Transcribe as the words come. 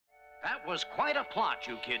That was quite a plot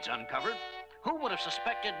you kids uncovered. Who would have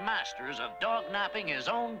suspected Masters of dog-napping his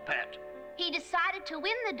own pet? He decided to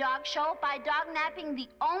win the dog show by dog-napping the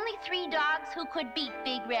only 3 dogs who could beat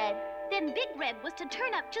Big Red. Then Big Red was to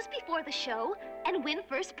turn up just before the show and win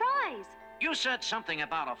first prize. You said something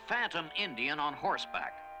about a phantom Indian on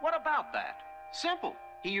horseback. What about that? Simple.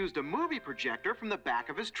 He used a movie projector from the back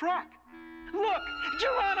of his truck. Look,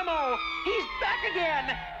 Geronimo! He's back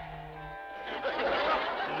again!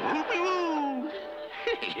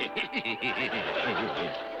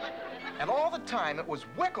 And all the time, it was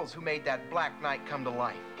Wickles who made that Black Knight come to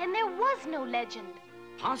life. Then there was no legend.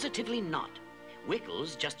 Positively not.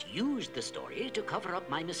 Wickles just used the story to cover up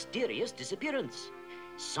my mysterious disappearance.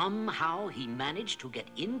 Somehow he managed to get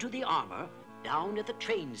into the armor down at the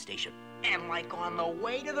train station. And like on the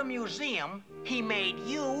way to the museum, he made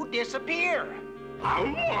you disappear.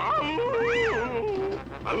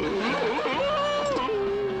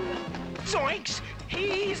 Zoinks!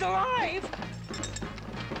 He's alive!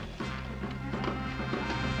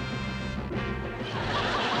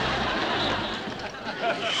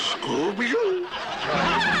 Scooby-Doo!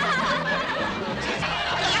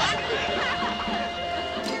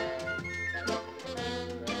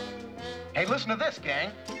 Hey, listen to this,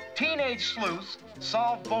 gang. Teenage sleuths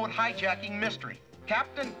solve boat hijacking mystery.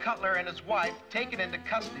 Captain Cutler and his wife taken into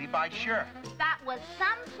custody by sheriff. That was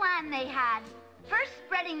some plan they had. First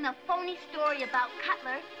spreading the phony story about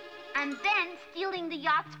Cutler, and then stealing the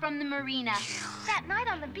yachts from the marina. That night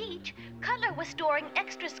on the beach, Cutler was storing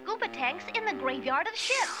extra scuba tanks in the graveyard of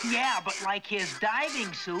ships. Yeah, but like his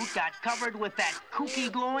diving suit got covered with that kooky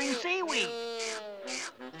glowing seaweed.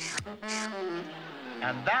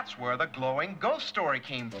 And that's where the glowing ghost story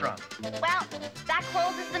came from. Well, that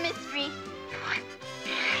closes the mystery.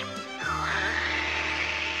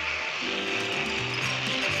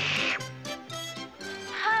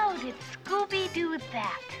 How did Scooby do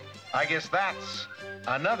that? I guess that's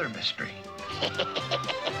another mystery.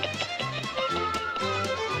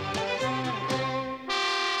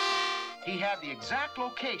 He had the exact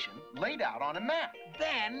location laid out on a map.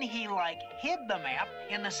 Then he, like, hid the map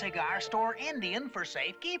in the cigar store Indian for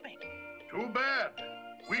safekeeping. Too bad.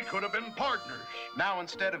 We could have been partners. Now,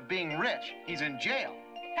 instead of being rich, he's in jail.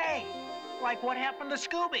 Hey, like what happened to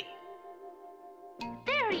Scooby?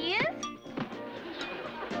 There he is.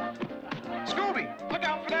 Scooby, look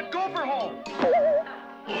out for that gopher hole.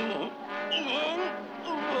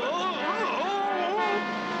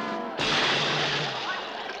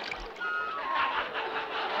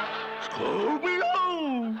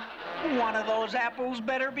 Scooby-Doo! One of those apples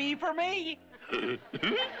better be for me. Where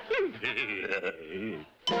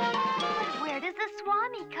does the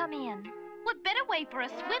Swami come in? What better way for a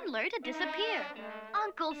swindler to disappear?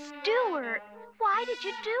 Uncle Stewart, why did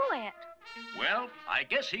you do it? Well, I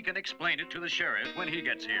guess he can explain it to the sheriff when he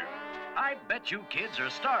gets here. I bet you kids are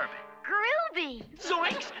starving. Groovy!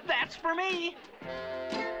 Zoinks, that's for me.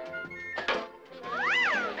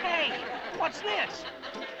 Hey, what's this?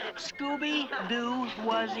 Scooby-Doo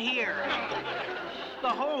was here. The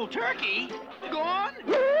whole turkey gone?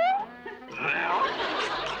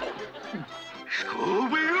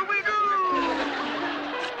 Scooby-Doo!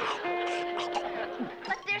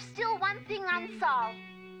 But there's still one thing unsolved.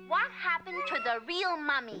 What happened to the real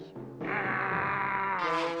mummy?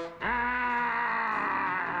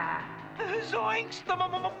 Zoinks, the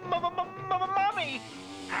mummy.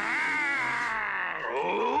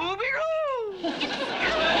 Scooby-Doo! And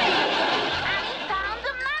he found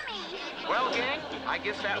the mummy! Well, gang, I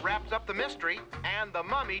guess that wraps up the mystery, and the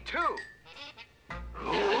mummy, too.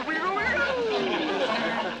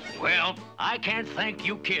 Well, I can't thank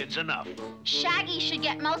you kids enough. Shaggy should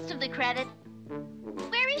get most of the credit.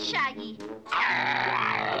 Where is Shaggy?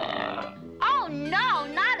 Oh, no,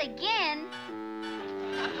 not again.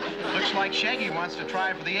 Looks like Shaggy wants to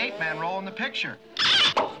try for the 8-man role in the picture.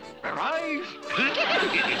 Surprise!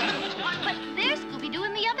 But there's Scooby-Doo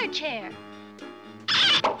in the other chair.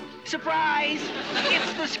 Surprise!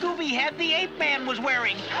 It's the Scooby head the ape man was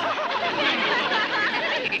wearing.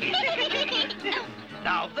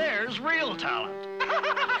 Now there's real talent.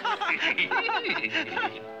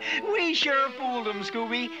 We sure fooled him,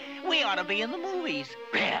 Scooby. We ought to be in the movies.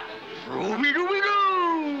 Yeah.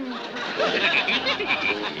 Scooby-Doo!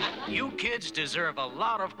 You kids deserve a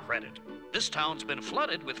lot of credit. This town's been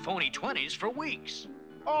flooded with phony 20s for weeks.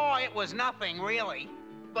 Oh, it was nothing, really.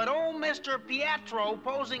 But old Mr. Pietro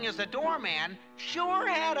posing as a doorman sure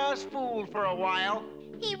had us fooled for a while.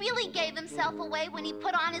 He really gave himself away when he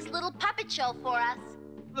put on his little puppet show for us.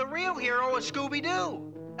 The real hero is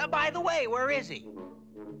Scooby-Doo. By the way, where is he?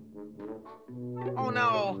 Oh,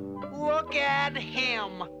 no. Look at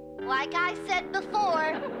him. Like I said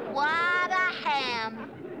before, what a ham.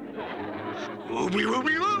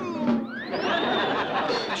 Scooby-Doo!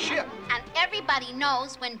 The ship. And everybody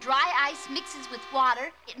knows when dry ice mixes with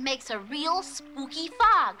water, it makes a real spooky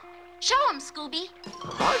fog. Show 'em, Scooby.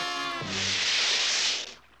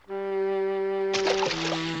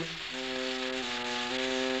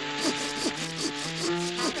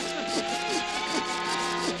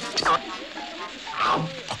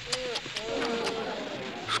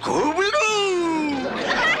 Scooby-Doo!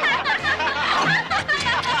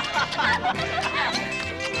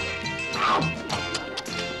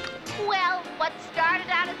 Well, what started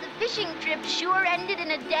out as a fishing trip sure ended in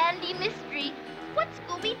a dandy mystery. What's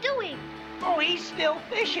Scooby doing? Oh, he's still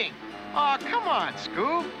fishing. Oh, come on,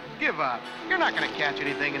 Scoob. Give up. You're not going to catch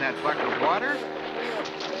anything in that bucket of water.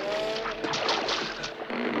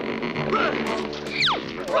 Rocky!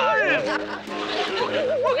 Wowee!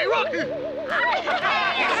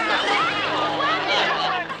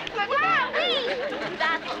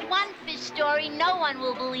 That's one fish story no one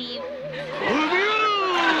will believe.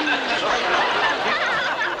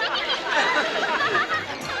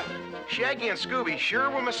 Shaggy and Scooby sure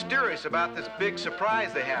were mysterious about this big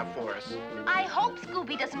surprise they have for us. I hope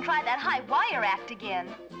Scooby doesn't try that high wire act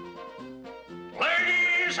again.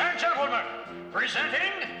 Ladies and gentlemen,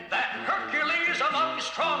 presenting the Hercules among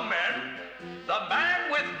strongmen, the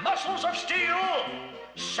man with muscles of steel,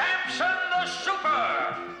 Samson the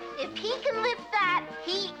Super. If he can lift that,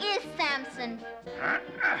 he is Samson.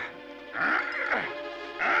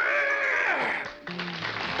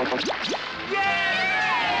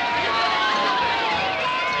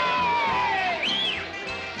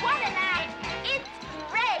 What an act! It's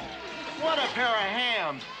great! What a pair of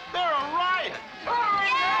hams. They're a riot.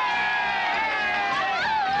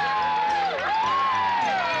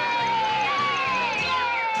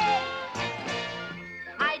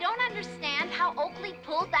 I don't understand how Oakley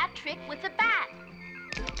pulled that trick with a bat.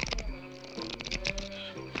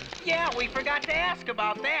 Yeah, we forgot to ask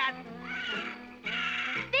about that.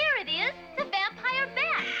 There it is, the vampire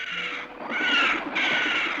bat.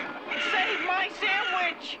 Save my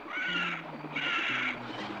sandwich!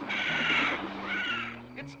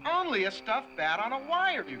 It's only a stuffed bat on a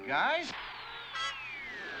wire, you guys.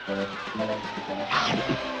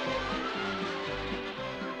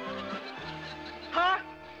 Huh?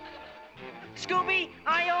 Scooby,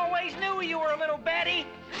 I always knew you were a little Betty.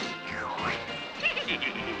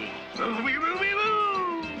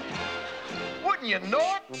 Scooby-Doo! Wouldn't you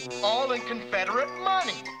know it? All in Confederate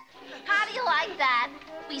money. How do you like that?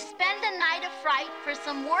 We spend a night of fright for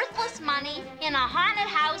some worthless money in a haunted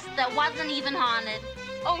house that wasn't even haunted.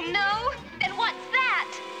 Oh no? Then what's that?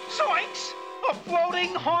 Zoinks! A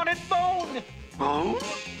floating haunted bone! Bone?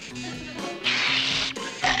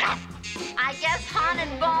 I guess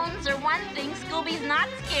haunted bones are one thing Scooby's not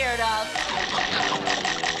scared of.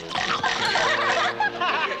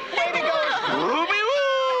 Way to go, Scooby-Doo!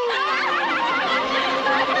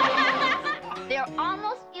 They're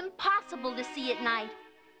almost impossible to see at night.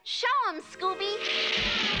 Show 'em, Scooby.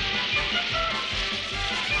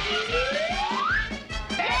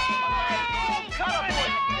 Yay! Cut 'em, boy.